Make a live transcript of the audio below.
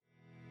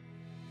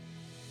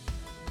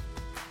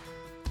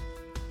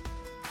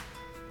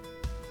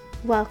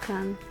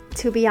Welcome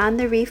to Beyond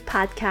the Reef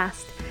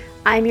podcast.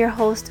 I'm your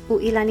host,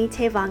 Uilani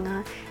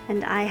Tevanga,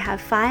 and I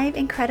have 5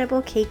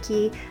 incredible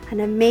keiki, an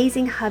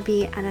amazing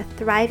hubby, and a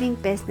thriving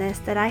business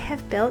that I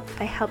have built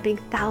by helping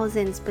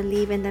thousands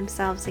believe in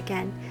themselves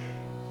again.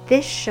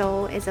 This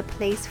show is a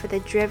place for the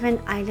driven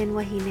island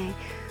wahine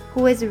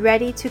who is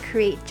ready to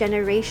create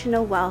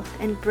generational wealth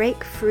and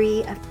break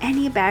free of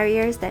any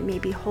barriers that may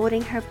be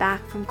holding her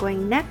back from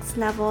going next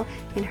level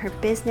in her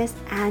business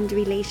and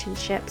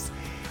relationships.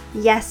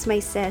 Yes, my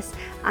sis,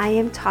 I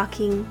am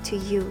talking to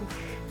you.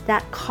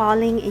 That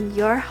calling in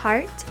your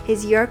heart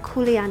is your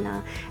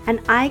kuleana,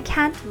 and I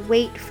can't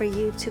wait for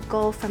you to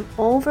go from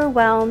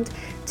overwhelmed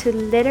to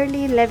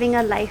literally living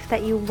a life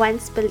that you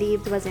once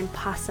believed was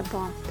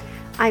impossible.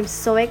 I'm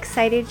so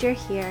excited you're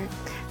here.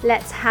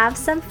 Let's have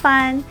some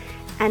fun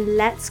and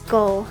let's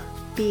go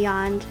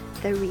beyond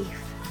the reef.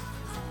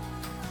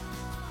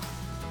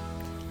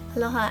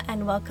 Aloha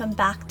and welcome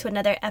back to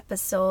another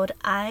episode.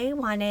 I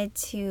wanted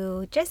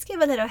to just give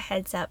a little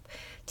heads up.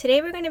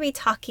 Today we're going to be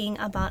talking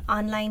about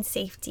online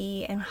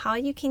safety and how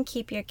you can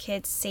keep your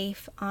kids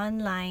safe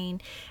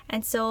online.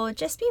 And so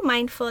just be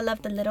mindful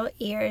of the little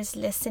ears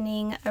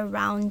listening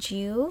around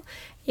you.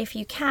 If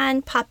you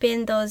can, pop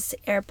in those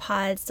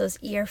AirPods, those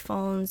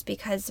earphones,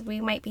 because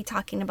we might be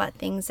talking about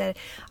things that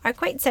are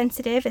quite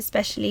sensitive,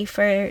 especially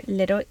for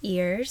little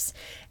ears.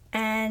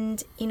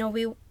 And,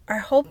 we are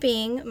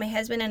hoping, my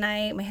husband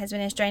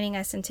is joining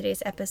us in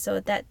today's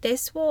episode, that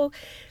this will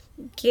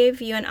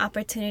give you an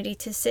opportunity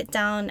to sit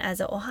down as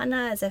a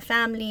ohana, as a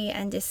family,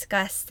 and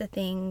discuss the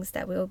things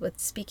that we will be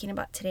speaking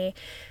about today,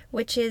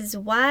 which is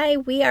why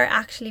we are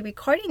actually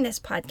recording this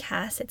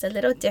podcast. It's a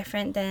little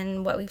different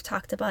than what we've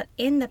talked about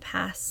in the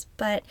past,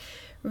 but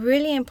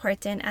really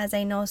important, as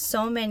I know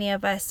so many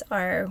of us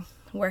are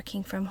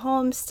working from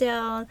home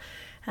still,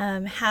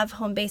 have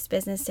home-based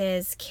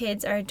businesses.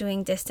 Kids are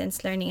doing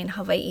distance learning in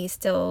Hawaii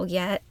still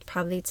yet,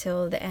 probably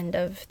till the end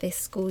of this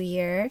school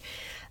year.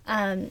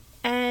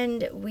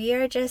 And we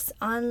are just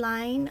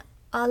online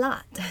a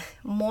lot,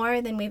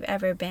 more than we've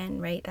ever been,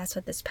 right? That's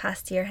what this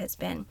past year has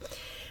been.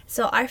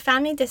 So our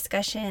family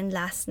discussion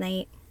last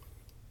night,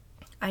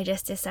 I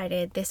just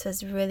decided this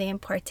was really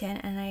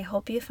important, and I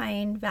hope you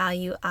find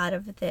value out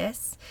of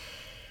this.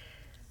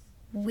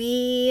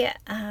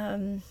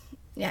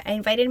 I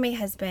invited my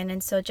husband,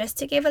 and so just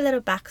to give a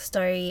little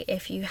backstory,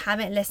 if you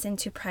haven't listened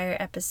to prior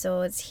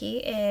episodes, he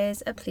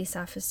is a police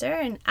officer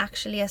and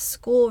actually a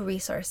school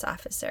resource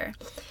officer.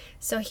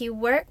 So he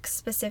works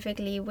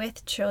specifically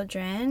with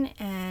children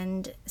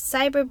and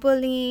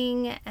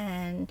cyberbullying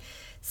and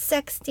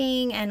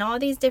sexting and all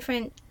these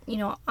different,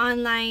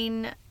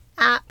 online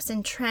apps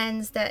and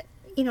trends that,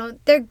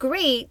 they're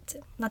great,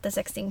 not the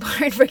sexting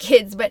part for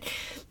kids, but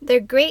they're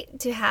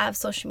great to have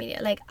social media.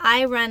 Like,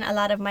 I run a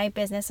lot of my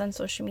business on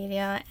social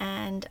media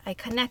and I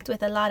connect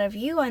with a lot of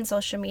you on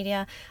social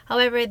media.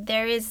 However,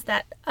 there is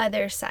that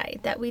other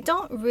side that we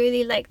don't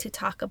really like to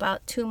talk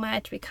about too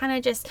much. We kind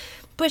of just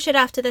push it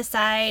off to the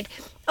side.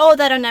 Oh,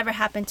 that'll never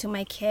happen to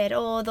my kid.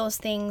 Oh, those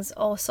things,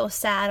 so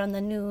sad on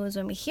the news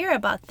when we hear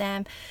about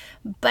them.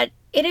 But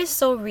it is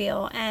so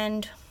real.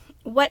 And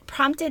what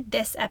prompted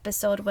this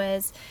episode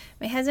was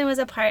my husband was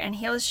a part, and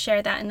he'll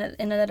share that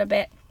in a little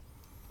bit.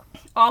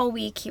 All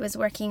week he was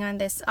working on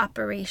this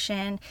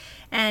operation,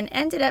 and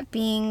ended up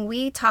being,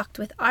 we talked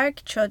with our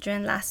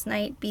children last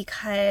night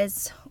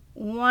because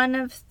one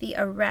of the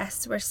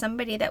arrests were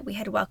somebody that we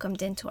had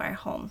welcomed into our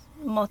home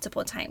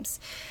multiple times.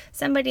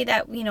 Somebody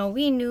that, we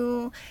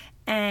knew,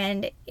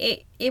 and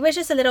it was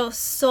just a little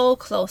so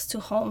close to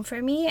home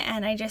for me.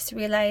 And I just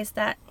realized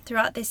that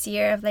throughout this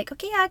year of like,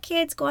 okay, yeah,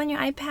 kids, go on your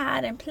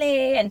iPad and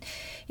play, and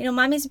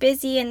mommy's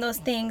busy and those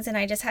things. And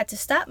I just had to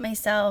stop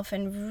myself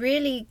and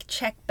really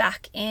check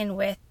back in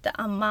with the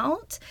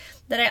amount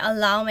that I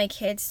allow my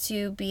kids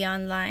to be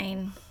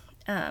online.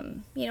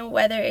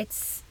 Whether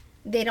it's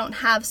they don't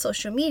have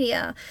social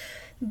media,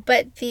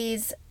 but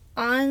these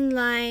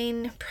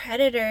online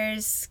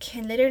predators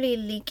can literally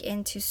leak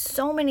into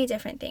so many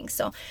different things.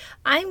 So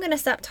I'm going to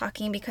stop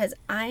talking because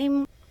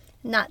I'm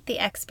not the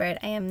expert.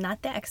 I am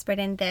not the expert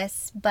in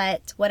this,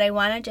 but what I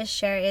want to just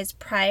share is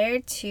prior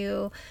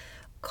to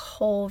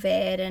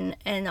COVID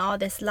and all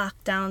this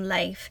lockdown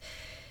life,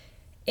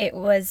 it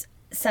was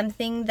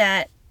something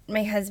that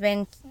my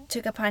husband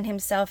took upon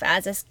himself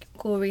as a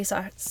school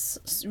resource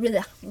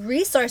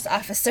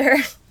officer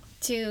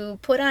to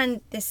put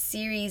on this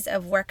series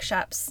of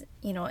workshops,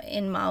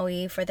 in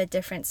Maui for the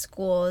different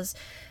schools,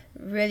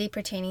 really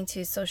pertaining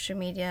to social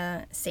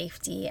media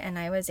safety. And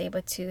I was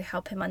able to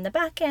help him on the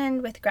back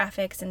end with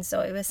graphics. And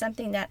so it was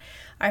something that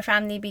our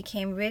family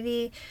became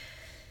really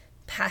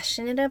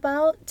passionate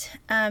about.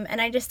 And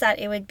I just thought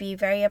it would be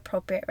very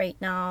appropriate right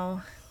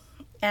now,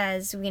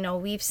 as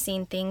we've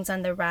seen things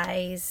on the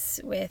rise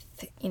with,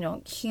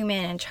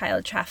 human and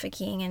child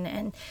trafficking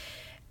and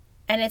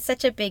it's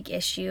such a big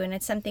issue, and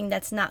it's something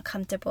that's not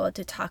comfortable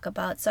to talk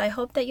about. So I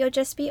hope that you'll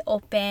just be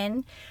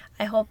open.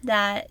 I hope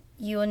that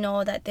you'll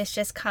know that this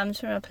just comes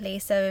from a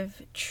place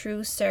of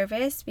true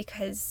service,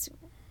 because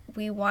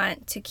We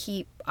want to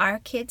keep our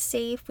kids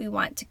safe. We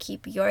want to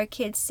keep your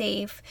kids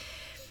safe.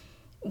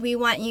 We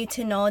want you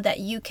to know that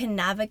you can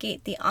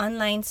navigate the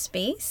online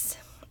space,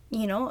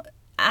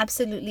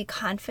 absolutely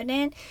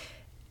confident,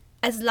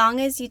 as long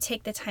as you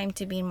take the time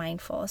to be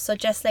mindful. So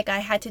just like I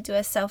had to do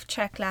a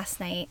self-check last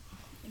night,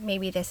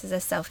 maybe this is a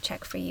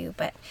self-check for you.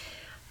 But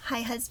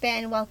hi,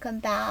 husband, welcome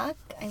back.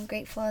 I'm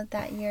grateful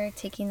that you're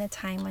taking the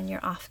time on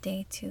your off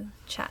day to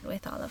chat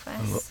with all of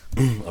us.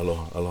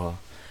 Aloha. Aloha.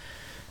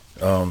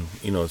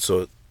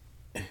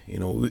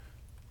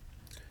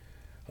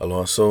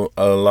 So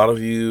a lot of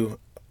you,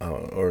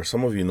 or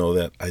some of you know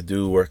that I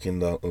do work in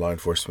the law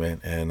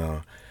enforcement,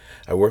 and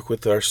I work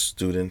with our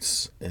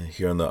students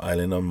here on the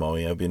island of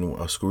Maui. I've been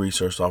a school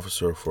resource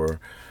officer for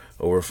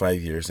over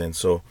 5 years, and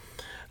so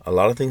a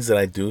lot of things that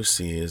I do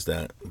see is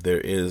that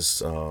there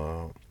is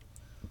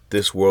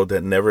this world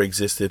that never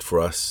existed for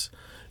us.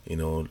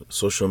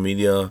 Social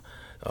media,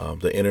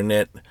 the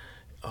internet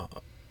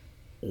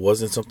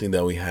wasn't something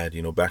that we had.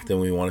 Back then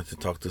we wanted to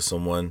talk to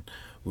someone,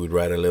 we would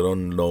write a little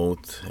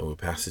note and we'd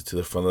pass it to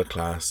the front of the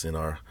class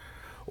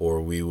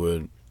or we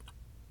would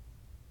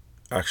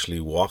actually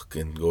walk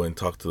and go and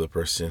talk to the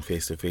person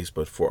face to face.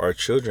 But for our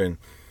children,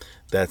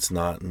 that's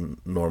not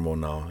normal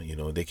now.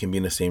 They can be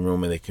in the same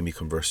room and they can be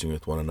conversing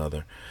with one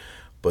another.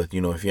 But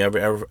if you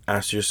ever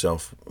ask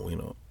yourself,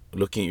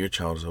 looking at your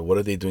child, what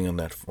are they doing on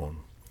that phone?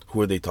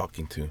 Who are they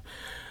talking to?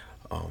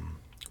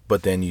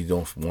 But then you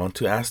don't want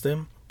to ask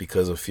them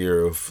because of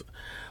fear of,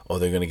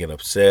 they're going to get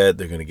upset,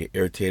 they're going to get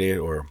irritated,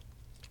 or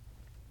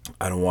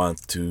I don't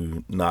want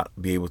to not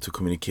be able to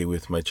communicate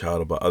with my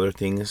child about other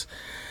things.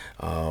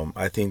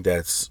 I think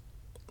that's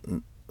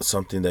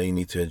something that you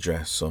need to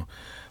address. So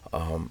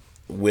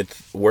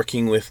with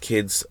working with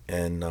kids,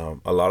 and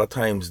a lot of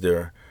times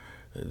they're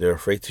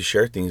afraid to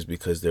share things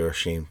because they're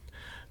ashamed.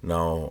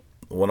 Now,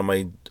 one of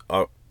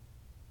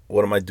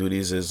my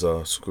duties as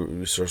a school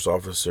resource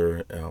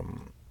officer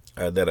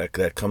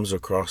that comes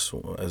across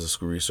as a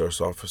school resource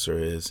officer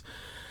is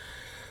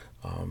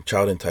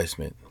child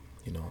enticement.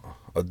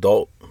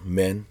 Adult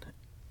men,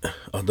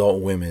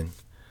 adult women,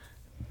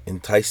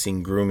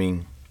 enticing,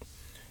 grooming,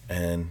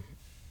 and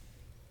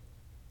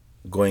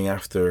going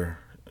after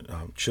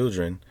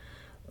children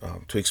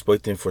to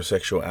exploit them for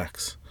sexual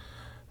acts,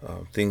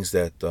 things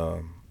that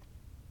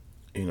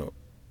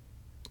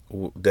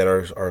that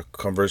are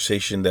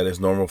conversation that is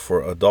normal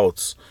for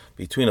adults,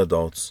 between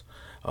adults.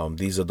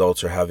 These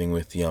adults are having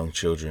with young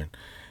children,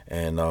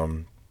 and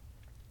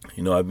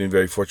I've been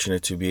very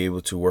fortunate to be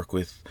able to work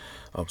with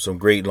some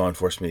great law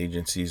enforcement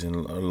agencies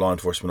and law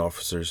enforcement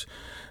officers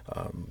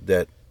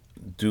that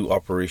do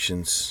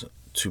operations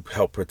to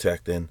help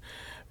protect. And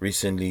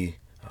recently,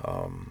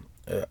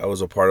 I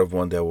was a part of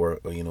one that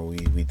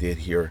we did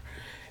here,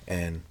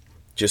 and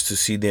just to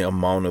see the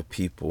amount of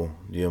people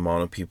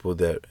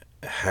that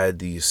had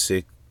these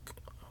sick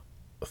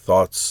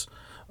thoughts,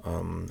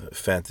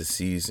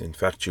 fantasies,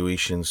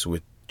 infatuations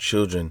with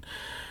children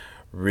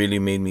really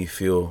made me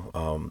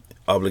feel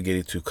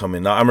obligated to come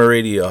in. Now I'm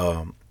already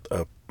a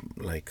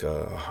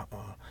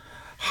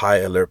high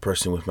alert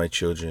person with my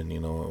children.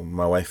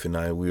 My wife and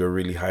I, we are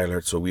really high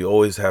alert, so we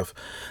always have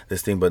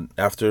this thing. But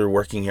after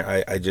working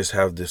here, I just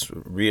have this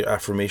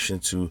reaffirmation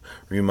to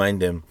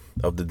remind them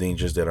of the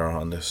dangers that are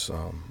on this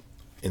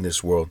in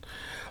this world.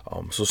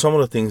 So some of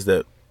the things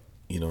that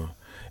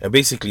and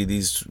basically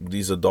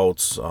these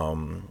adults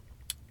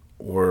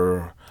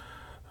were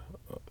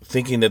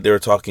thinking that they were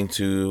talking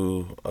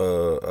to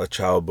a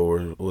child,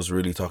 but was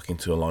really talking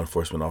to a law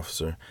enforcement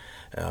officer.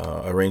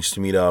 Arranged to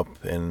meet up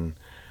and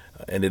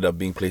ended up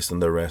being placed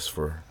under arrest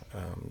for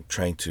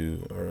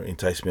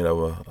enticement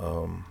of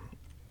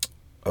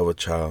a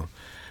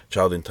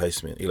child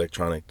enticement,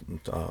 electronic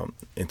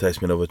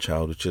enticement of a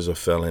child, which is a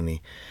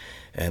felony.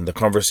 And the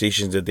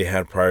conversations that they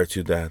had prior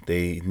to that,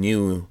 they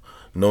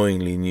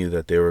knowingly knew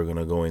that they were going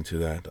to go into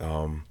that.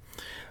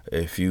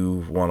 If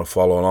you want to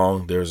follow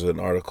along, there's an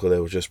article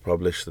that was just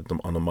published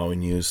on the Maui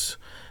News,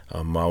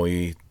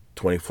 Maui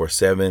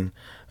 24/7,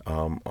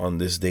 on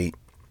this date.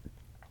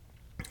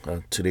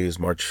 Today is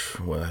March,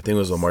 I think it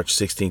was on March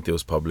 16th it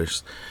was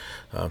published,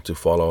 to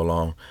follow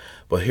along.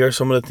 But here are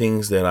some of the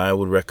things that I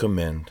would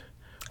recommend.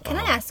 Can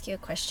I ask you a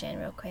question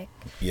real quick?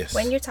 Yes.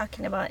 When you're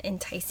talking about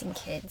enticing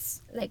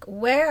kids,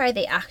 where are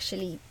they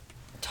actually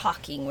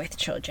talking with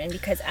children?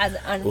 Because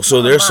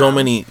so there's so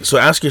many. So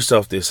ask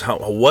yourself this: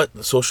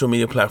 what social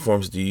media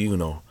platforms do you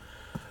know?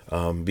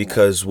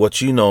 Because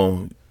what you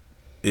know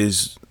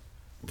is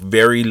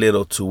very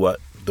little to what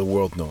the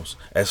world knows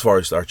as far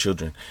as our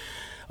children.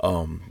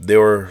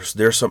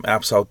 There's some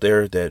apps out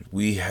there that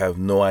we have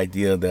no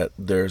idea that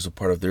there's a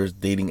part of. There's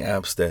dating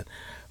apps that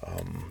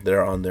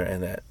they're on there,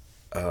 and that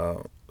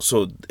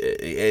so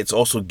it's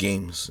also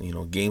games.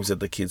 Games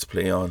that the kids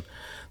play on.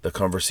 The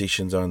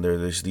conversations on there.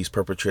 There's these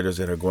perpetrators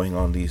that are going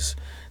on these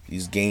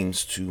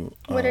games to.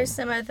 What are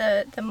some of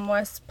the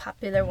most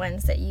popular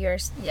ones that you're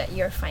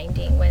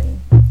finding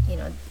when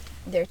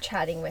they're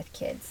chatting with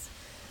kids?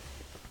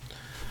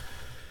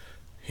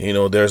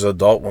 There's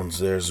adult ones.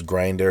 There's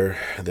Grindr.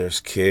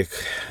 There's Kick.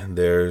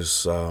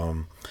 There's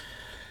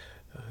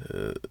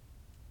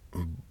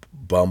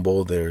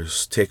Bumble,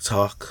 there's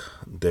TikTok,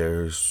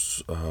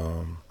 there's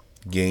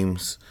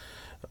games,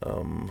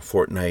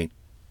 Fortnite.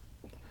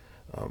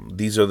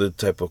 These are the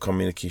type of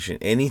communication.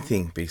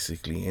 Anything,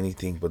 basically,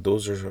 anything. But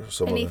those are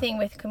some of the Anything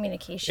with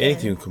communication.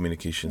 anything with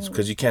communications,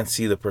 because you can't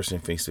see the person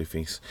face to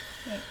face.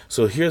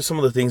 So here's some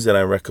of the things that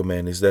I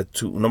recommend is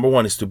that number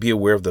one is to be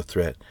aware of the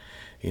threat.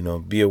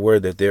 Be aware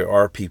that there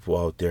are people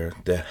out there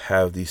that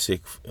have these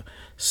sick,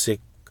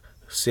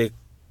 sick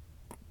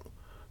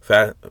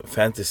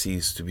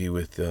fantasies to be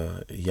with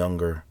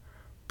younger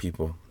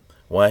people.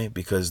 Why?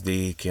 Because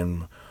they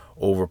can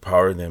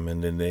overpower them,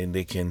 and then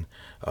they can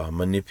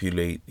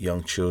manipulate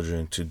young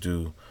children to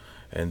do.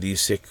 And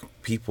these sick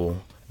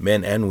people,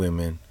 men and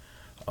women,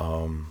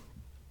 are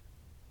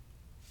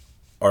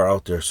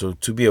out there. So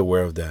to be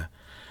aware of that.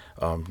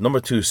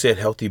 Number two, set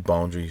healthy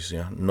boundaries.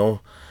 Yeah,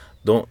 no,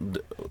 don't.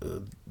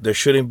 There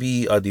shouldn't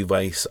be a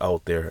device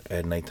out there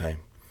at nighttime.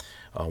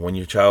 When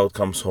your child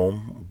comes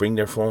home, bring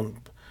their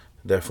phone.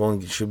 Their phone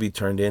should be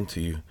turned in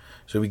to you,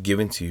 should be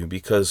given to you,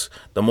 because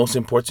the most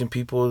important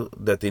people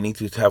that they need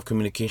to have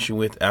communication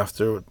with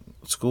after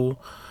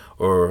school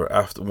or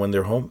after when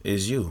they're home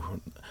is you.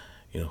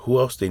 Who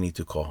else they need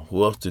to call?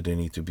 Who else do they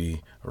need to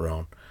be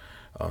around?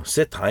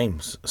 Set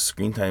times,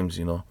 screen times,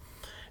 and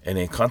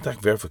then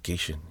contact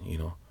verification.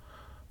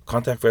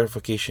 Contact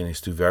verification is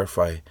to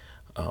verify.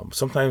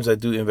 Sometimes I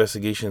do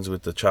investigations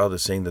with the child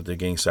that's saying that they're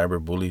getting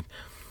cyberbullied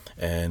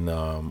and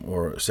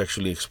or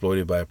sexually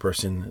exploited by a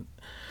person.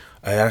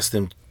 I asked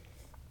them,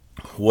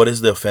 what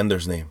is the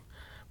offender's name?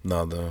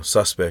 Now, the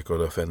suspect or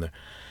the offender.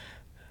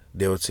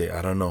 They would say,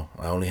 I don't know.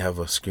 I only have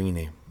a screen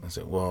name. I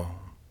said, well,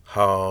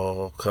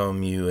 how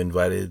come you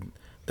invited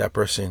that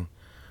person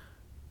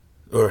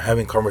or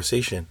having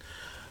conversation?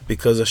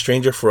 Because a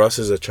stranger for us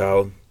as a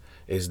child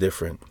is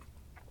different.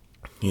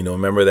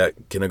 Remember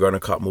that Kindergarten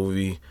Cop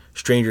movie,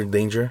 Stranger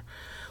Danger?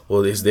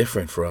 Well, it's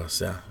different for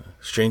us. Yeah,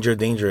 stranger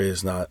danger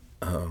is not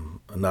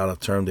a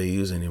term they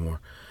use anymore.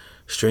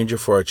 Stranger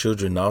for our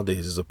children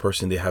nowadays is a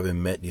person they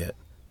haven't met yet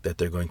that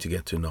they're going to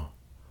get to know.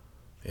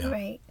 Yeah.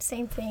 Right.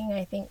 Same thing,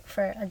 I think,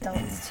 for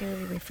adults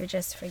too. We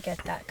just forget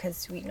that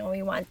because we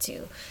want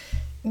to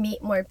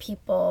meet more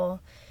people.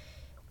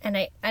 And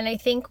I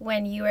think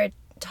when you were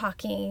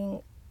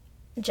talking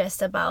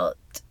just about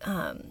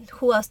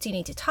who else do you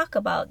need to talk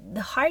about,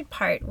 the hard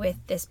part with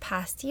this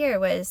past year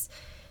was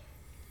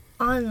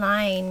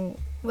online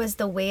was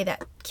the way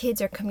that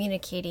kids are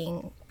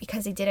communicating,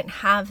 because they didn't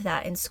have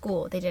that in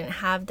school. They didn't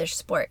have their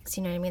sports,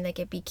 you know what I mean? Like,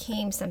 it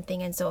became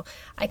something. And so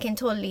I can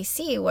totally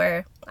see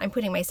where I'm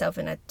putting myself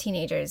in a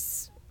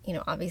teenager's,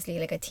 obviously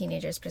like a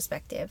teenager's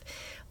perspective.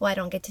 Well, I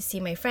don't get to see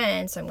my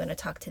friends, so I'm going to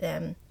talk to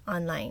them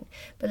online.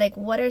 But like,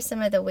 what are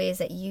some of the ways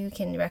that you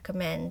can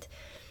recommend,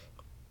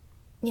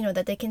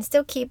 that they can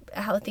still keep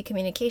a healthy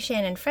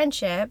communication and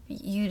friendship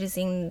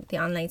using the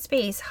online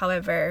space?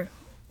 However,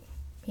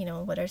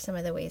 what are some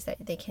of the ways that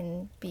they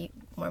can be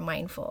more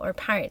mindful, or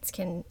parents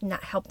can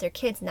not help their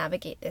kids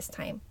navigate this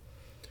time?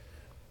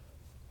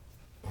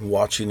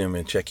 Watching them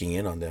and checking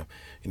in on them.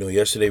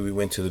 Yesterday we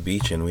went to the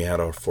beach and we had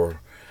our 5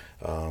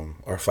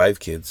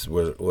 kids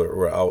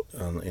were out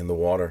in the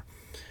water,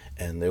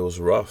 and it was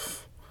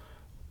rough.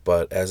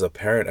 But as a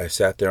parent, I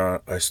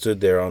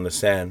stood there on the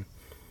sand,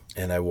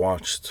 and I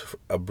watched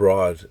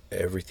abroad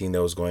everything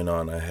that was going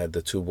on. I had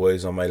the 2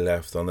 boys on my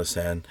left on the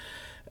sand.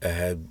 I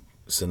had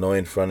Sonoy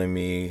in front of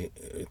me,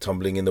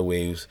 tumbling in the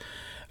waves.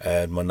 I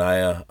had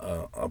Manaya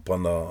up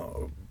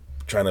on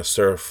trying to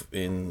surf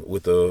in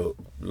with a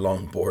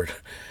longboard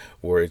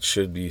where it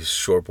should be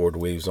shortboard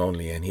waves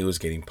only, and he was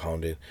getting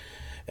pounded.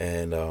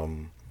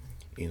 And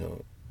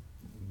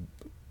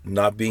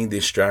not being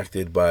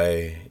distracted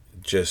by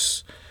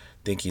just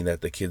thinking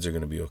that the kids are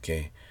going to be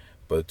okay,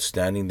 but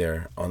standing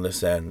there on the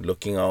sand,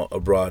 looking out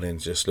abroad and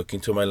just looking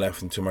to my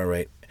left and to my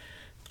right,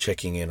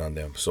 checking in on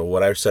them. So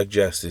what I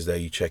suggest is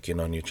that you check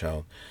in on your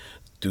child.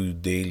 Do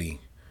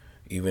daily,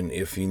 even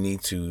if you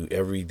need to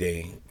every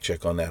day,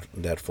 check on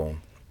that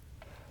phone.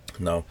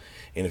 Now,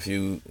 in a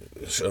few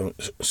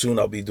soon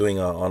I'll be doing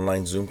an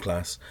online Zoom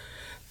class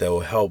that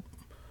will help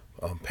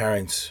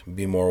parents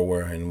be more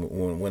aware. And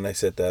when I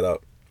set that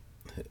up,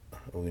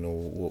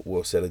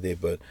 we'll set a date.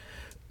 But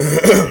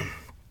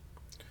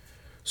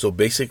so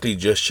basically,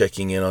 just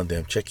checking in on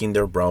them, checking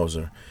their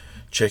browser,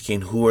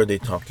 checking who are they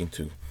talking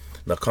to.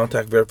 Now,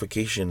 contact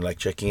verification, like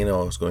checking in, I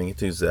was going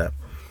into, is that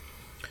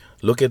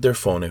look at their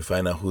phone and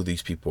find out who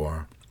these people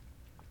are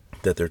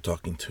that they're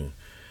talking to.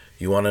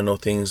 You want to know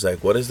things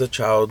like, what is the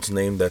child's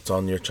name that's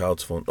on your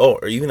child's phone? Oh,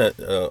 or even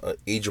a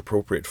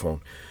age-appropriate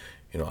phone.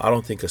 I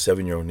don't think a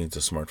 7-year-old needs a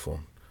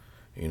smartphone.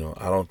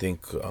 I don't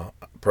think,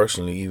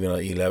 personally, even an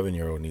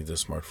 11-year-old needs a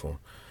smartphone.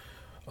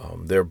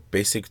 There are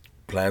basic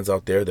plans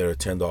out there that are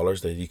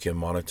 $10 that you can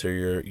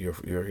monitor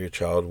your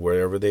child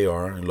wherever they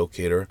are and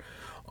locate her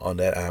on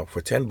that app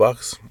for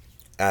 $10.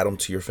 Add them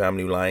to your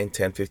family line,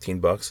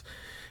 $10-15,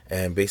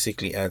 and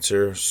basically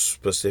answer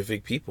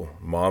specific people: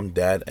 mom,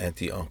 dad,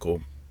 auntie,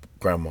 uncle,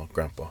 grandma,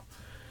 grandpa.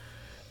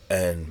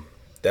 And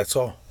that's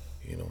all.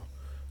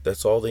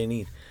 That's all they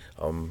need.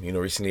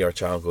 Recently our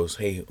child goes,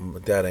 "Hey,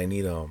 Dad,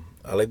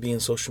 I like being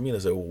social media."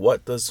 I said,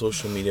 "What does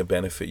social media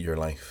benefit your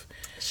life?"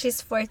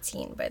 She's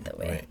 14, by the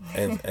way.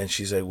 Right. And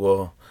she's like,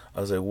 "Well,"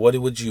 I was like, "What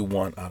would you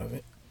want out of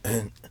it?"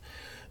 And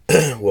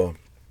well,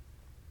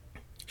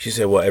 she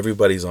said, "Well,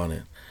 everybody's on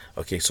it."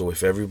 Okay, so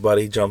if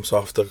everybody jumps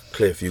off the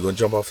cliff, you're gonna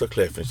jump off the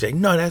cliff. And she's like,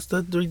 "No, that's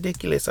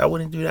ridiculous. I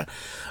wouldn't do that."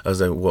 I was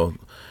like, "Well,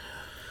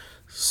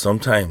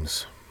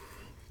 sometimes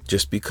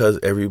just because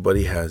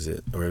everybody has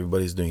it or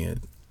everybody's doing it,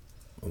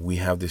 we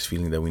have this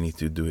feeling that we need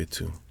to do it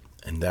too."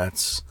 And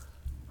that's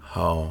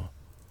how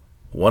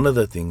one of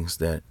the things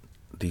that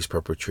these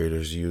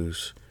perpetrators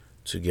use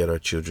to get our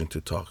children to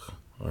talk,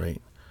 all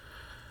right?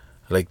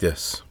 Like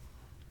this.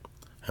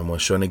 I'm going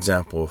to show an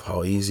example of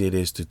how easy it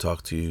is to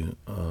talk to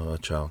a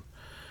child.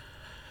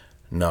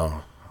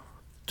 Now,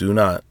 do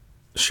not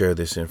share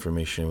this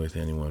information with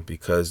anyone,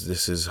 because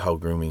this is how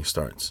grooming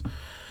starts.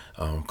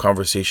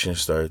 Conversation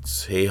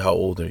starts, "Hey, how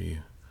old are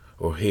you?"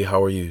 Or, "Hey,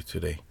 how are you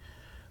today?"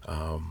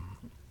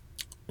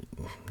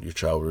 Your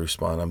child will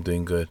respond, "I'm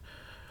doing good."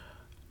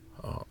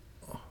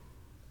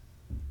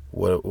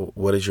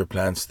 What is your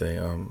plans today?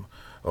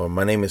 "Oh,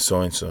 my name is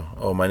so and so."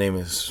 "Oh, my name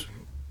is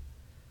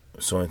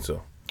so and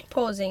so."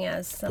 Posing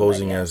as somebody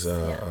Posing else.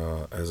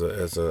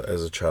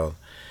 as a child.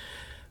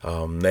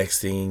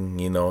 Next thing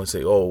you know,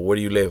 say, "Oh, where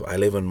do you live?" "I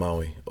live in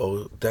Maui."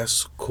 "Oh,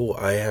 that's cool.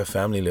 I have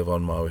family live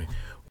on Maui."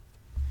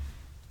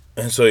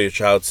 And so your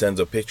child sends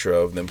a picture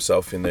of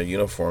themselves in their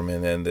uniform,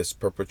 and then this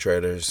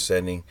perpetrator is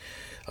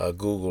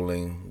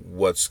Googling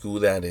what school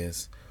that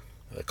is.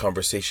 The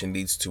conversation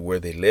leads to where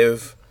they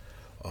live,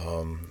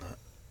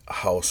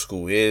 how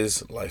school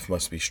is. Life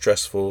must be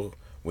stressful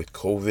with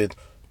COVID,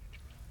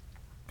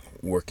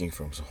 working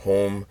from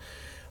home.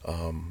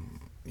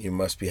 You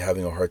must be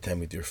having a hard time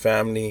with your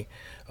family.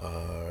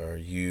 Are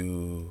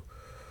you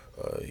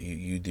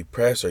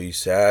depressed? Are you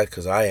sad?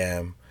 Because I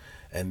am.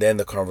 And then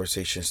the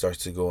conversation starts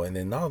to go, and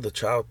then now the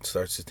child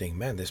starts to think,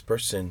 "Man, this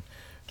person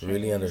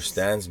really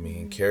understands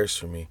me and cares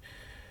for me."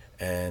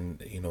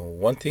 And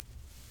one thing,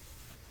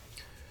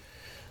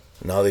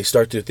 now they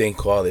start to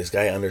think, "Wow, this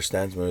guy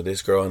understands me, or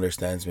this girl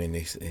understands me."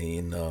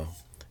 And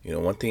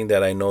one thing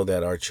that I know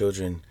that our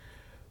children,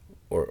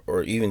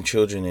 or even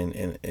children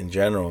in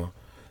general,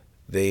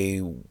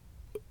 they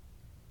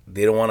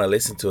don't want to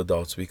listen to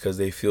adults, because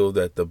they feel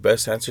that the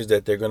best answers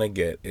that they're going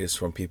to get is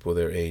from people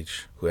their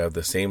age, who have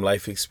the same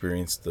life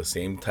experience, the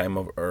same time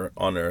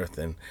on earth,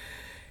 and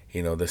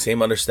the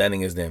same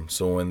understanding as them.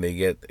 So when they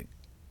get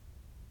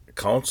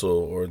counsel,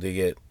 or they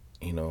get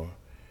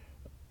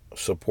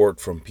support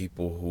from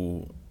people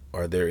who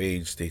are their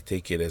age, they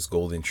take it as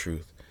golden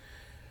truth.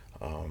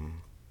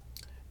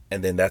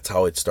 And then that's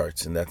how it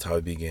starts, and that's how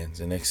it begins.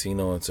 And next thing you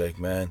know, it's like,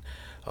 "Man,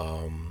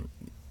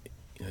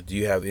 do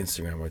you have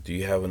Instagram, or do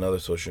you have another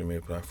social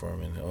media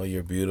platform?" And, "Oh,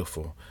 you're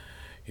beautiful.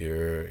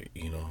 I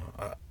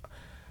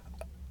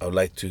would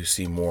like to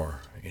see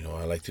more.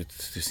 I like to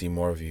see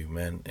more of you,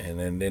 man." And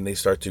then they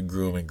start to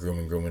groom and groom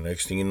and groom. And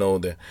next thing you know,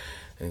 that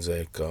it's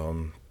like,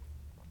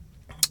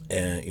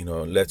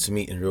 let's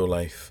meet in real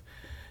life.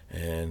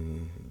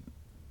 And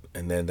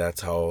then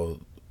that's how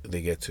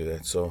they get to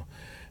that. So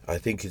I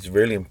think it's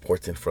really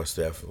important for us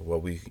to have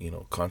what we,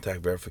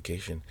 contact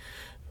verification.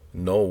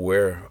 Know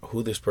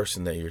who this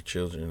person that your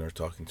children are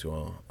talking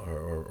to,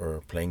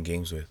 or playing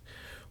games with.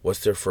 What's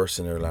their first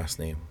and their last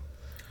name?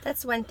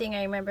 That's one thing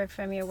I remember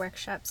from your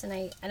workshops, and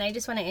I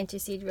just want to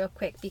intercede real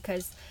quick,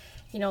 because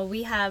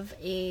we have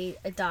a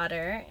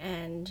daughter,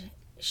 and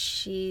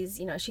she's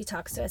she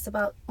talks to us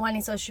about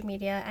wanting social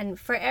media, and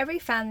for every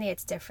family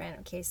it's different.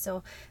 Okay,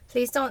 so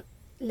please don't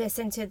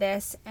listen to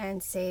this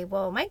and say,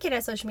 "Well, my kid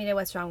has social media,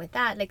 what's wrong with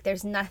that?" Like,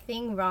 there's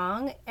nothing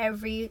wrong.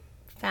 Every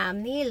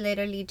family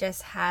literally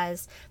just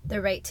has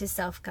the right to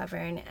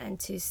self-govern and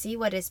to see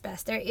what is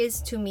best. There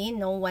is, to me,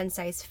 no one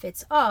size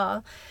fits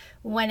all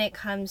when it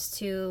comes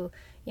to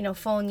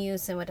phone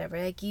use and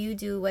whatever. Like, you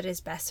do what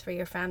is best for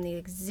your family.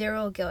 Like,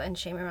 zero guilt and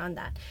shame around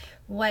that.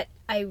 What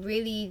I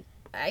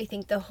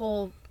think the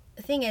whole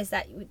thing is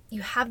that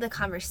you have the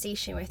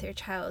conversation with your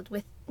child,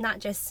 with not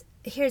just,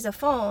 "Here's a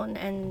phone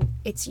and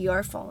it's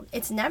your phone."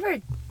 It's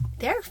never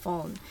their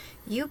phone.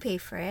 You pay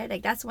for it.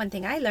 Like, that's one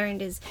thing I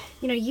learned is,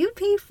 you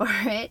pay for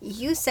it.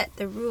 You set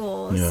the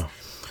rules. Yeah.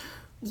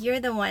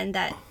 You're the one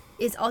that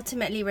is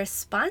ultimately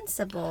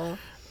responsible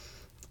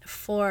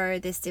for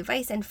this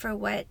device and for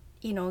what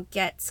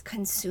gets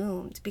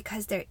consumed,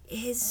 because there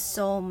is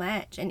so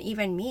much. And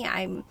even me,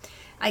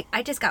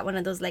 I just got one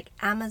of those like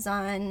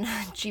Amazon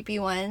cheapy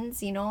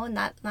ones,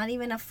 not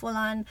even a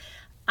full-on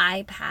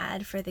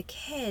iPad for the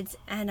kids,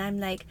 and I'm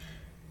like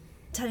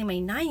telling my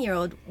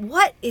 9-year-old,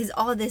 "What is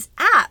all this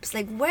apps?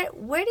 Like,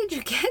 where did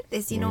you get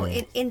this?"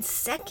 In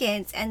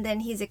seconds, and then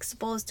he's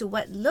exposed to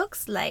what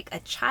looks like a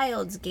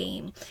child's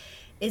game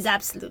is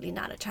absolutely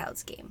not a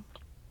child's game.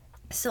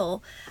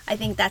 So I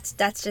think that's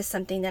just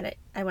something that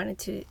I wanted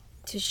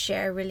to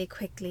share really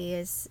quickly,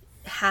 is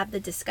have the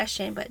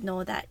discussion, but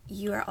know that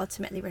you are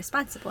ultimately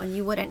responsible, and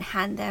you wouldn't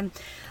hand them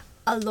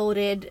a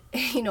loaded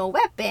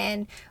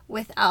weapon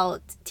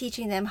without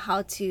teaching them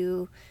how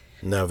to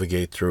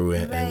navigate through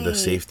it and the Right.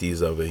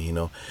 safeties of it, you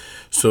know.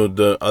 So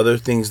the other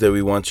things that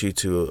we want you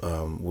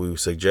to, we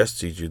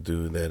suggest you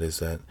do that is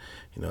that,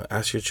 you know,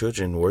 ask your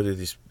children where do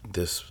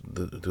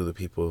do the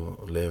people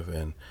live,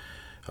 and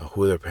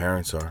who their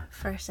parents are,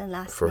 First and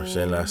last first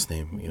name. and last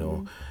name, you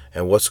know,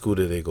 and what school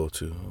do they go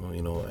to,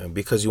 you know, and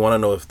because you want to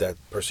know if that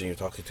person you're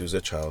talking to is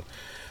a child.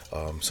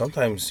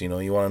 Sometimes, you know,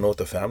 you want to know what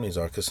the families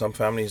are, because some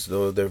families,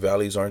 though, their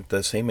values aren't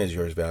the same as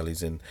yours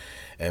values, and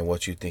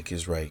what you think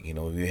is right. You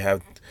know, you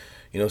have,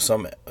 you know,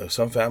 some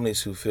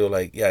families who feel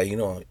like, yeah,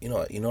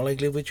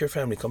 like live with your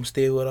family, come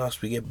stay with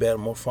us, we get better,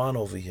 more fun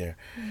over here.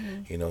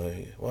 You know,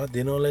 what,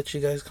 they don't let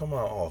you guys come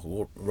out, oh,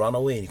 we'll run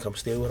away and come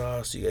stay with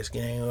us, you guys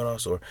can hang with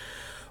us,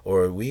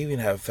 or we even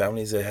have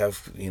families that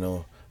have, you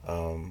know,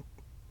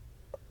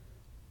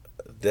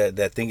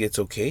 that think it's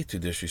okay to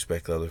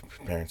disrespect other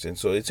parents, and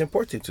so it's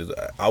important to.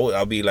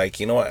 I'll be like,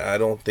 you know what, I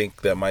don't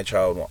think that my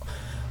child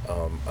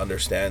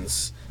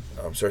understands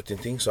certain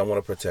things, so I want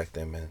to protect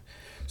them, and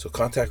so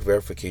contact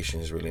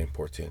verification is really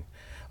important.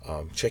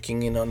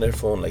 Checking in on their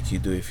phone like you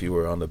do if you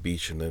were on the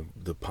beach and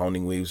the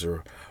pounding waves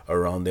are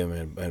around them,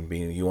 and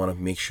being, you want to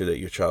make sure that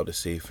your child is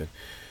safe and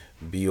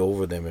be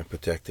over them and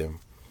protect them,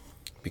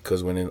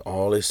 because when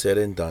all is said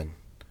and done,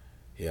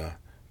 yeah,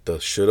 the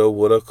shoulda,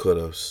 woulda,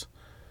 couldas,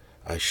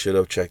 I should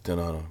have checked in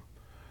on them.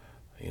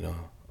 You know,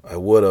 I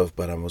would have,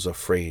 but I was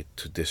afraid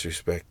to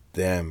disrespect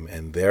them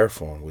and their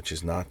phone, which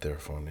is not their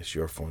phone. It's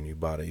your phone. You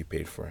bought it. You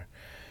paid for it.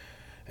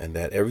 And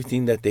that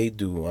everything that they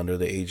do under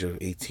the age of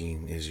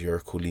 18 is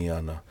your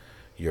kuleana,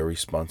 your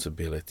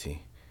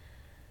responsibility.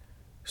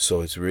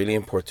 So it's really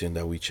important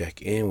that we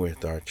check in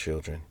with our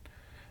children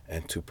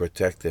and to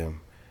protect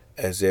them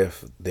as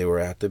if they were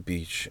at the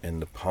beach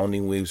and the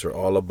pounding waves are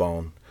all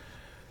abound,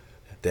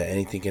 that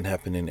anything can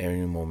happen in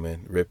any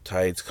moment. Rip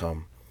tides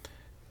come.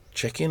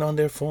 Check in on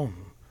their phone,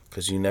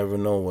 because you never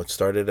know what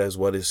started as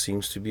what it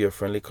seems to be a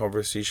friendly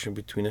conversation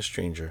between a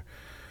stranger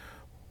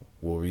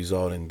will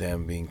result in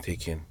them being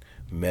taken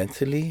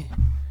mentally.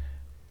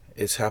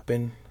 It's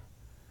happened.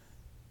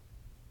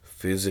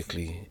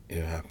 Physically,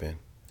 it happened.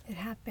 It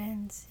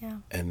happens, yeah.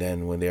 And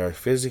then when they are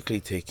physically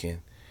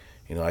taken,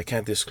 you know, I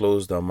can't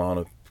disclose the amount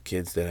of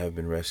kids that have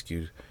been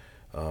rescued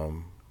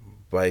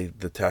by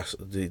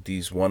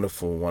these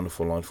wonderful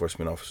law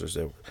enforcement officers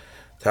that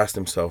task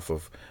themselves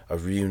of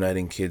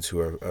reuniting kids who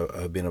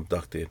have been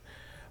abducted.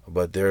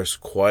 But there's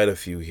quite a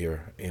few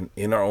here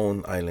in our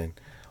own island,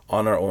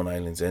 on our own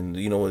islands, and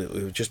you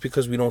know, just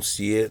because we don't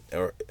see it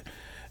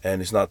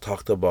and it's not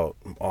talked about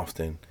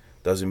often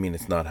doesn't mean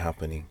it's not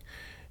happening.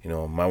 You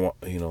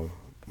know,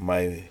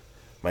 my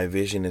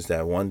vision is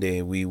that one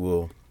day we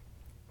will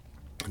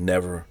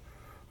never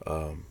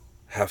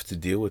have to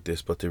deal with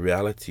this, but the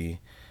reality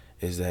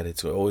is that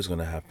it's always going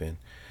to happen.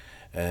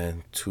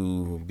 And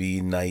to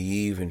be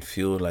naive and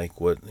feel like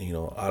what, you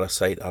know, out of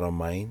sight, out of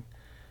mind,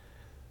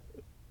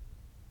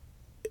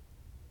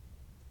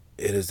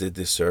 it is a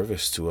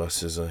disservice to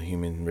us as a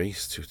human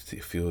race to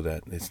feel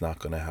that it's not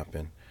going to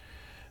happen.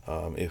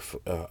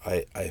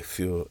 I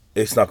feel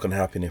it's not going to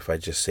happen if I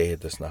just say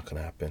it, that's not going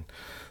to happen.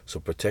 So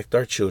protect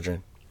our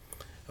children.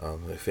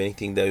 If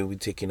anything that will be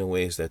taken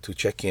away is that to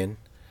check in,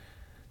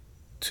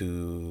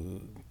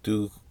 to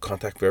do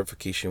contact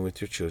verification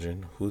with your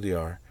children, who they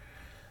are.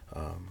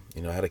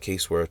 You know, I had a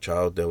case where a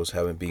child that was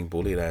being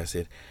bullied. I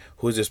said,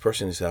 "Who is this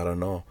person?" He said, "I don't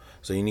know."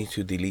 So you need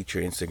to delete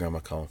your Instagram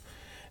account.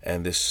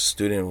 And this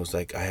student was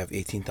like, "I have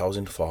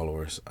 18,000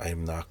 followers.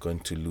 I'm not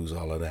going to lose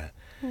all of that,"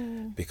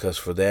 because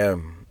for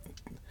them,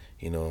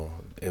 you know,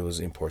 it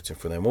was important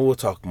for them. We'll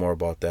talk more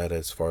about that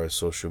as far as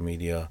social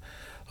media.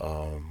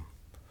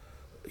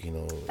 You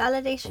know,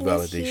 validation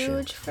is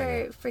huge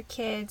for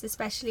kids,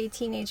 especially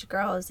teenage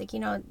girls. Like, you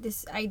know,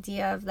 this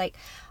idea of like,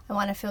 I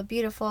want to feel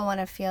beautiful, I want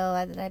to feel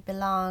that I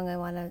belong, I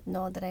want to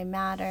know that I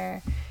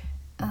matter.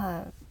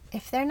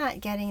 If they're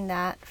not getting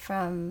that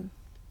from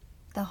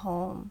the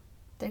home,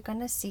 they're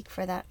gonna seek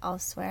for that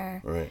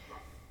elsewhere. Right.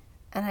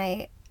 And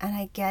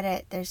I get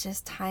it. There's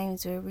just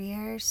times where we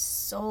are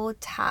so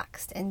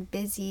taxed and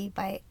busy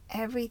by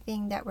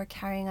everything that we're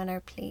carrying on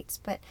our plates,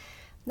 but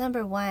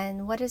number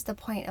one, what is the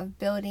point of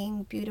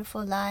building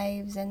beautiful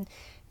lives and,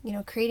 you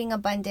know, creating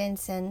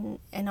abundance and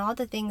all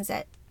the things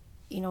that,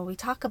 you know, we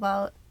talk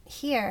about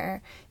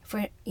here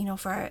for, you know,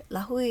 for our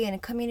Lahui and a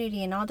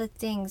community and all the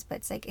things, but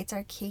it's like, it's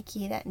our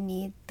keiki that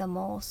need the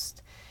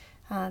most.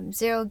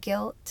 Zero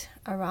guilt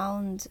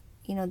around,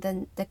 you know,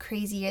 the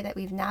crazy year that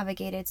we've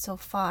navigated so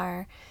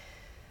far.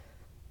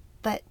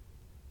 But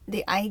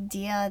the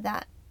idea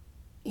that,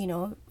 you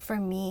know, for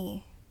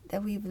me,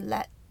 that we've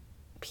let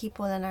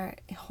people in our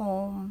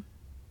home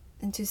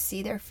and to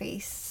see their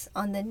face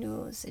on the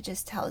news, it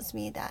just tells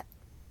me that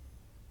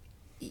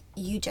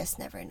you just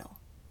never know,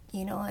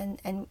 you know,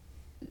 and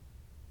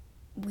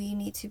we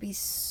need to be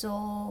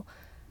so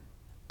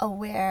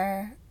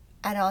aware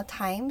at all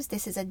times.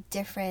 This is a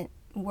different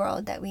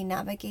world that we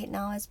navigate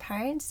now as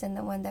parents than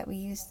the one that we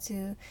used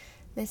to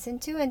listen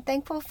to, and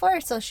thankful for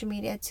social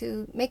media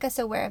to make us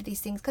aware of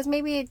these things, because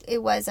maybe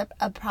it was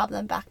a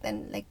problem back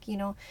then. Like, you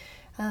know,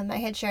 I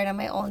had shared on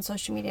my own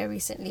social media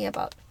recently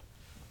about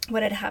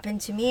what had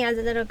happened to me as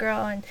a little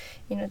girl, and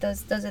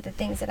those are the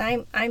things that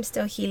I'm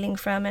still healing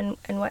from and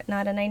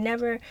whatnot. And I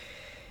never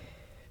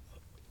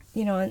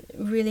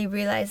really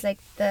realized like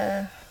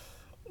the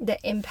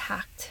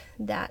impact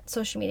that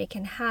social media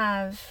can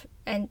have,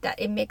 and that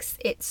it makes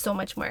it so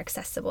much more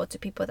accessible to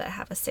people that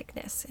have a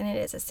sickness, and it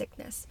is a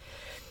sickness.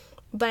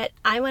 But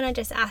I want to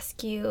just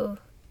ask you,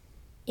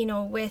 in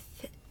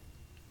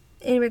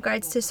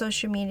regards to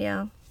social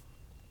media,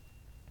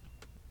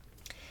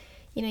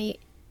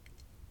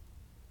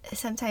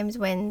 sometimes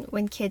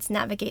when kids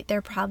navigate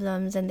their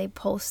problems and they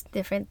post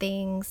different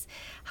things,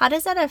 how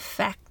does that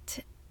affect,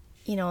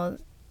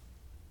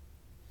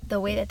 the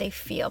way that they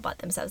feel about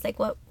themselves? Like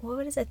what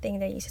is the thing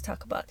that you used to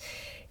talk about?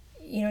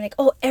 Like,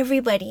 oh,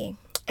 everybody's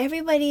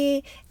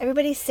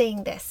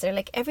saying this, or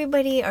like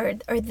everybody or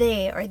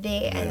they,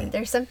 Yeah. and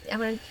there's some, I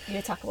want you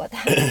to talk about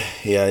that.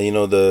 Yeah,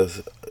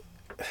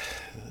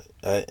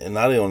 and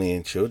not only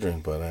in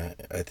children, but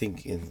I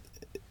think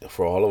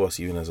for all of us,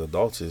 even as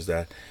adults, is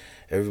that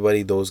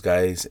everybody, those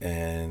guys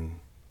and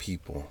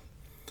people.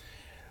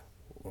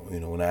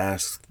 When I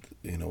ask,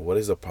 what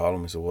is the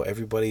problem? I say, well,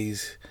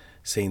 everybody's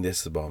saying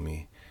this about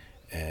me,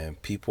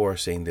 and people are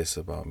saying this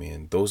about me,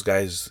 and those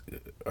guys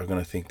are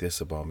gonna think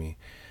this about me.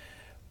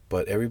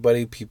 But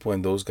everybody, people,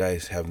 and those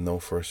guys have no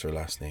first or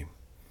last name.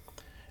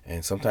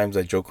 And sometimes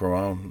I not joke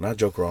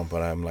around,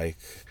 but I'm like,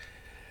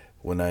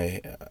 when I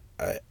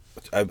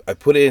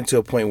put it into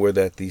a point where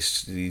that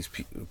these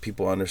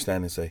people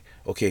understand and say,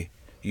 okay,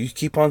 you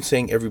keep on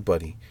saying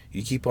everybody,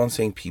 you keep on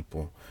saying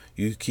people,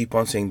 you keep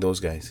on saying those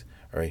guys,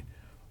 all right,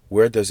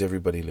 where does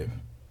everybody live?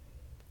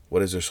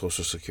 What is their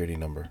social security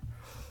number?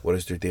 What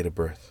is their date of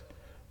birth?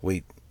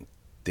 Wait,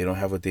 they don't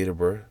have a date of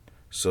birth,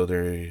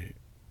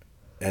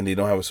 and they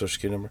don't have a social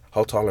security number?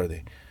 How tall are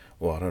they?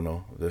 Well, I don't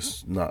know.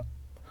 That's not.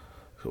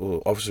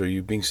 Oh, officer,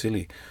 you being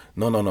silly?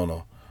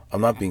 No.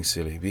 I'm not being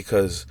silly,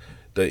 because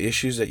the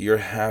issues that you're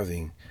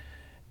having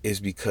is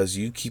because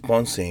you keep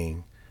on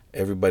saying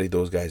everybody,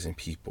 those guys, and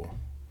people.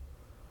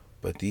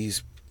 But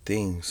these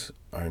things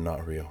are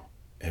not real.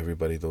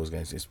 Everybody, those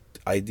guys. It's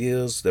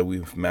ideas that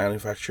we've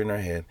manufactured in our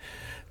head.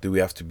 Do we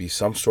have to be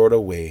some sort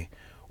of way,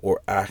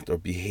 or act or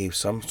behave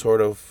some sort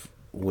of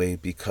way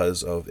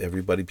because of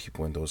everybody,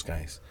 people, and those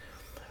guys?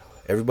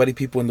 Everybody,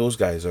 people, and those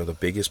guys are the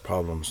biggest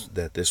problems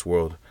that this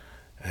world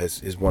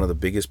is one of the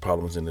biggest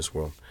problems in this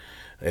world.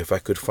 If I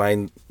could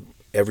find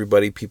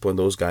everybody, people, and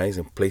those guys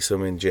and place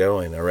them in jail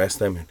and arrest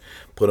them and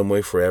put them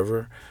away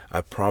forever,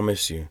 I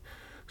promise you,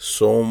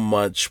 so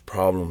much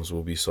problems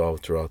will be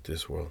solved throughout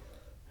this world,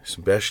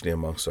 especially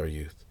amongst our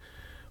youth.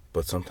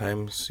 But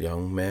sometimes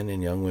young men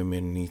and young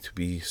women need to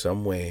be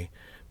some way,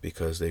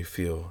 because they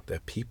feel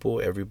that people,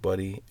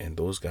 everybody, and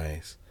those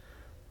guys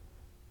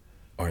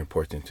are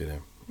important to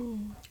them.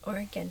 Or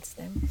against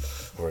them.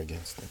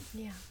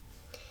 Yeah.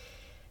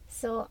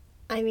 So,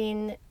 I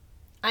mean,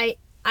 I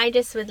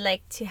just would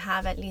like to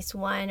have at least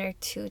 1 or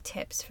 2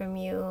 tips from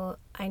you.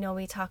 I know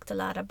we talked a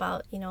lot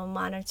about,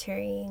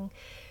 monitoring,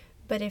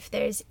 but if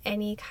there's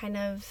any kind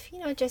of,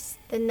 just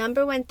the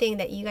number one thing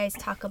that you guys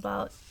talk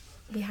about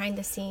behind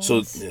the scenes.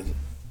 So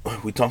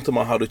we talked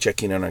about how to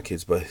check in on our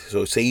kids, but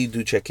so say you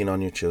do check in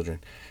on your children.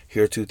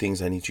 Here are 2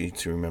 things I need you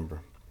to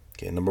remember.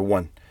 Okay, number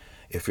 1,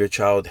 if your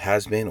child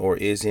has been or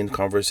is in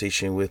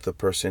conversation with a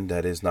person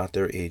that is not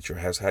their age, or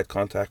has had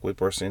contact with a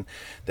person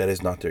that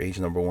is not their age,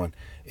 number 1,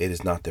 it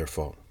is not their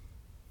fault.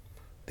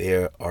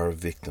 They are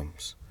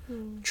victims.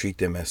 Treat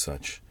them as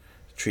such.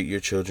 Treat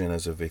your children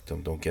as a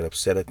victim. Don't get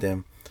upset at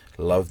them.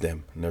 Love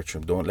them. Nurture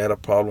them. Don't let a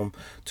problem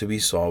to be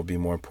solved be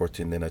more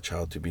important than a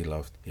child to be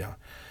loved. Yeah.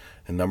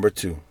 And number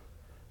 2,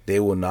 they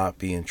will not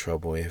be in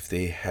trouble if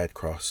they had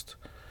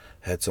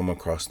someone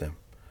cross them,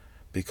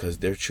 because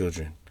they're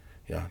children.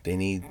 Yeah, they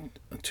need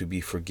to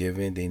be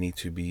forgiven. They need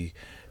to be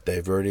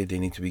diverted. They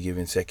need to be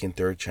given second,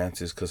 third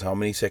chances. Because how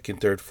many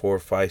second, third, 4,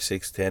 5,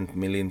 6, 10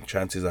 million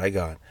chances I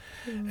got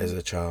as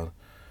a child?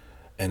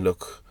 And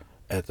look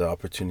at the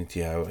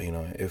opportunity.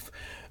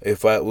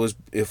 If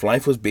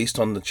life was based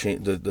on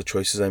the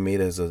choices I made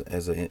as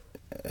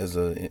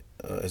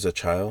a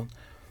child,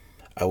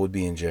 I would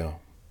be in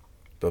jail.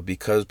 But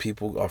because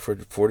people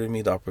afforded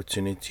me the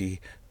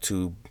opportunity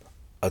to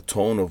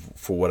atone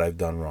for what I've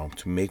done wrong,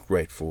 to make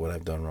right for what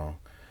I've done wrong,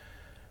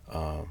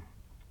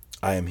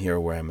 I am here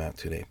where I'm at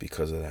today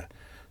because of that.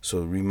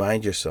 So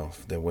remind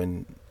yourself that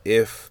when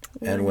this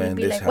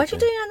happens, what you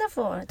doing on the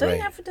phone? Don't Right.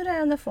 you have to do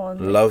that on the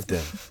phone? love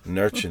them,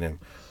 nurture them.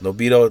 Don't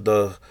be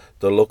the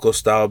local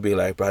style. Be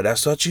like, bro,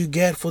 that's what you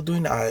get for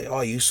doing that.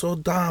 Oh, you so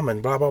dumb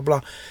and blah blah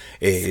blah.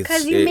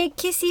 Because you make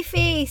kissy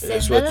face.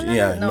 It's And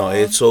what, no,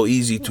 it's so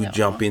easy to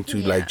jump into,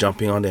 Yeah. like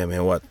jumping on them.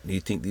 And what,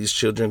 you think these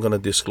children gonna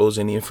disclose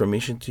any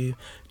information to you?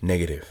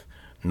 Negative,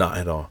 not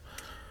at all.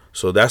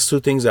 So that's 2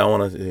 things I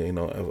want to,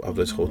 of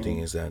this whole thing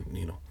is that,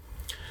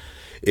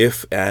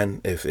 if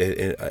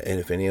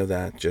any of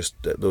that, just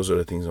those are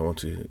the things I want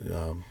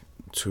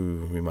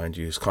to remind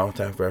you is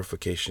contact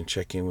verification,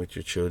 check in with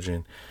your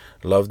children,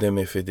 love them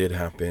if it did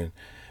happen,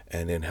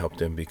 and then help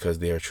them because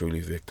they are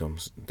truly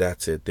victims.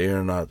 That's it. They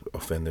are not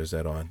offenders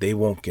at all. They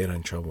won't get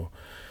in trouble.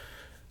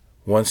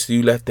 once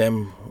you let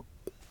them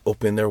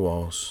open their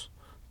walls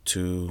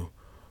to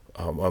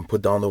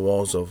put down the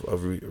walls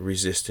of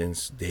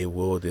resistance, they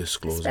will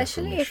disclose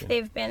especially if information.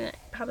 they've been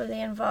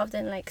probably involved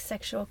in like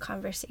sexual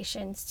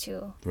conversations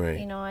too, Right.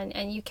 you know,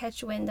 and you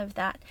catch wind of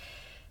that.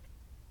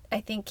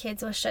 I think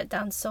kids will shut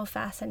down so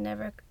fast and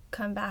never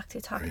come back to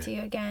talk Right. to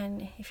you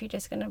again if you're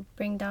just gonna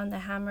bring down the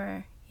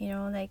hammer, you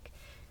know. Like,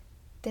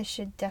 this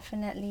should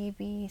definitely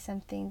be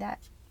something that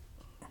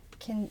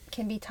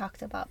can be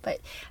talked about.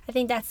 But I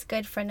think that's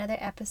good for another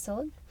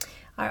episode.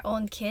 Our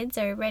own kids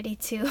are ready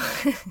to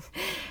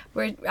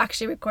we're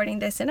actually recording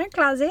this in our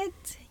closet,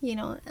 you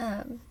know,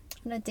 on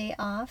a day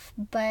off,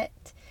 but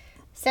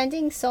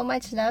sending so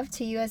much love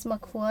to you as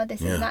Makua.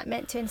 This is not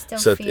meant to instill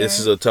So fear. this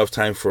is a tough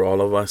time for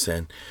all of us,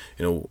 and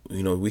you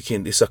know we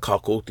can. It's a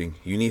kako thing.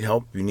 You need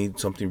help. You need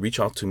something. Reach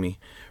out to me.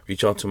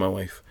 Reach out to my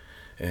wife,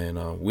 and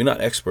we're not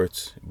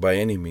experts by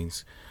any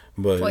means,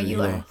 but Well, you you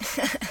know, are.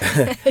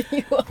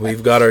 You are.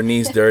 we've got our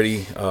knees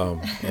dirty,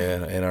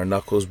 and our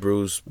knuckles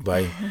bruised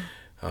by,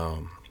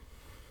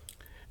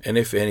 and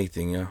if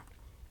anything,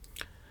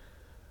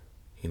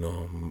 you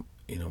know,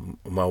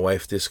 my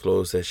wife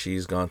disclosed that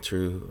she's gone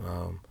through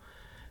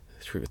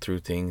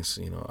things.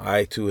 You know,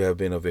 I too have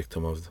been a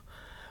victim of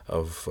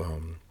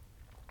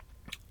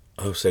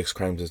sex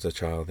crimes as a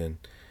child, and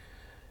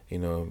you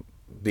know,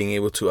 being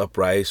able to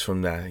uprise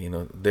from that. You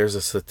know, there's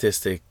a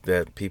statistic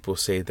that people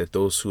say that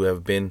those who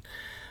have been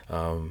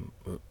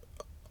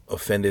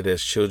offended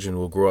as children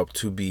will grow up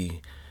to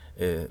be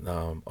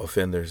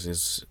offenders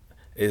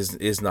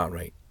is not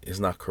right. Is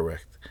not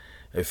correct.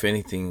 If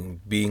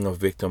anything, being a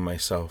victim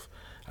myself,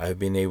 I've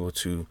been able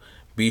to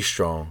be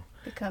strong,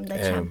 Become the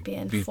and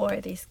champion for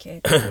these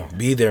kids.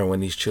 be there when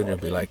these children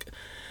be like,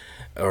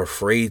 are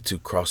afraid to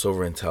cross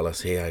over and tell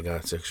us, hey, I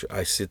got sexual.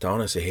 I sit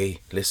down and say,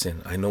 hey,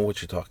 listen, I know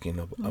what you're talking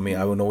about. I mean,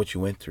 I know what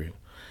you went through.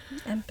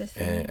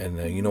 Empathy. And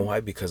you know why?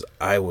 Because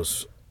I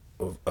was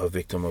a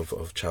victim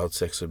of child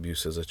sex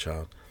abuse as a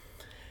child.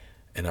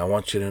 And I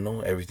want you to know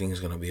everything's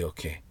going to be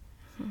okay.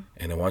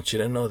 And I want you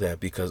to know that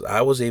because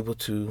I was able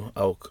to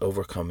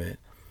overcome it,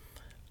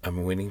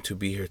 I'm willing to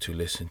be here to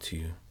listen to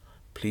you.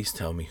 Please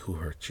tell me who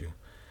hurt you.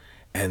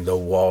 And the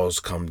walls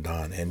come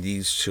down, and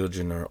these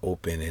children are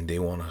open, and they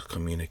want to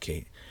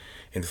communicate.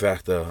 In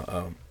fact,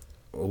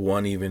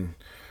 one even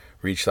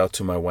reached out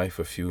to my wife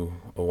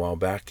a while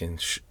back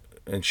and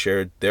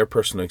shared their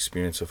personal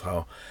experience of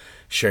how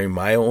sharing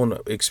my own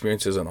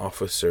experience as an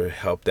officer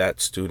helped that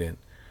student,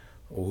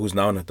 who's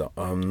now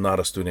not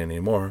a student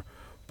anymore,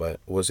 but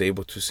was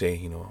able to say,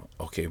 you know,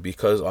 okay,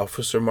 because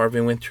Officer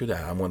Marvin went through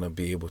that, I'm going to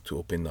be able to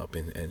open up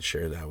and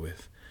share that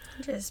with.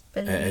 Just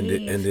believe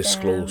And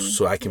disclose them.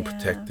 so I can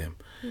protect them.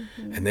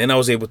 And then I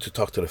was able to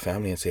talk to the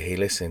family and say, hey,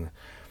 listen,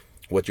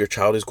 what your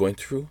child is going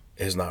through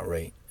is not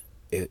right.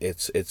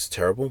 It's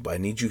terrible, but I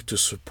need you to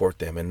support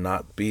them and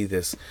not be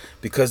this,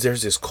 because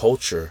there's this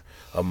culture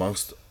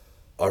amongst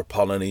our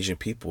Polynesian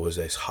people is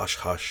this hush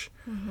hush.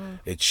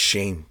 It's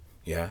shame.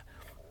 Yeah.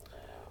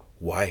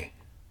 Why?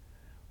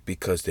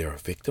 Because they're a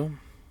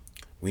victim.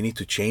 We need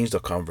to change the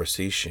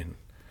conversation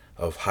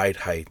of hide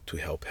to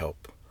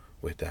help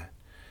with that.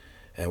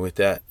 And with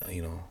that,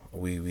 you know,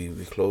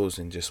 we close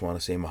and just want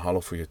to say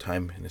mahalo for your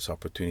time and this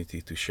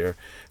opportunity to share.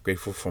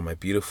 Grateful for my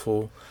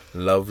beautiful,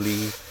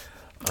 lovely,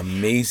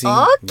 amazing,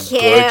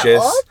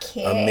 gorgeous,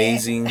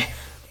 amazing,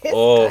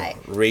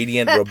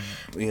 radiant,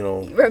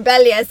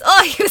 rebellious.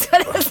 Oh, he was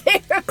going to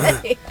say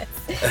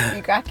rebellious.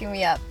 You're cracking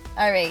me up.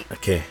 All right.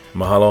 Okay.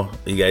 Mahalo.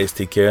 You guys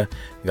take care.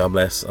 God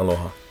bless.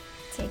 Aloha.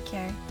 Take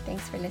care.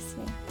 Thanks for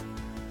listening.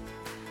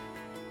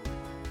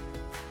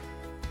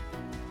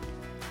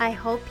 I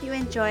hope you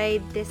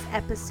enjoyed this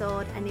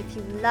episode, and if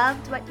you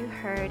loved what you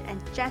heard and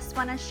just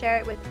want to share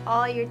it with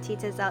all your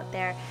titas out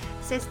there,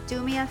 sis,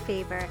 do me a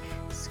favor,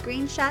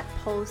 screenshot,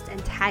 post,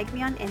 and tag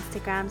me on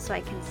Instagram so I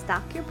can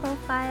stalk your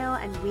profile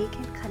and we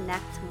can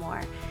connect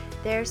more.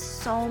 There's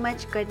so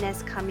much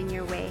goodness coming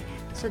your way,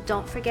 so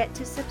don't forget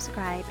to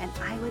subscribe, and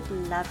I would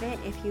love it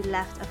if you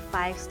left a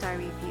 5-star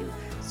review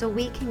so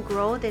we can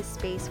grow this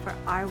space for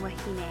our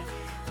wahine.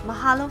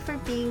 Mahalo for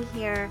being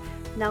here.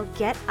 Now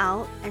get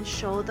out and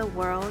show the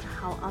world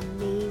how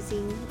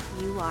amazing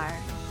you are.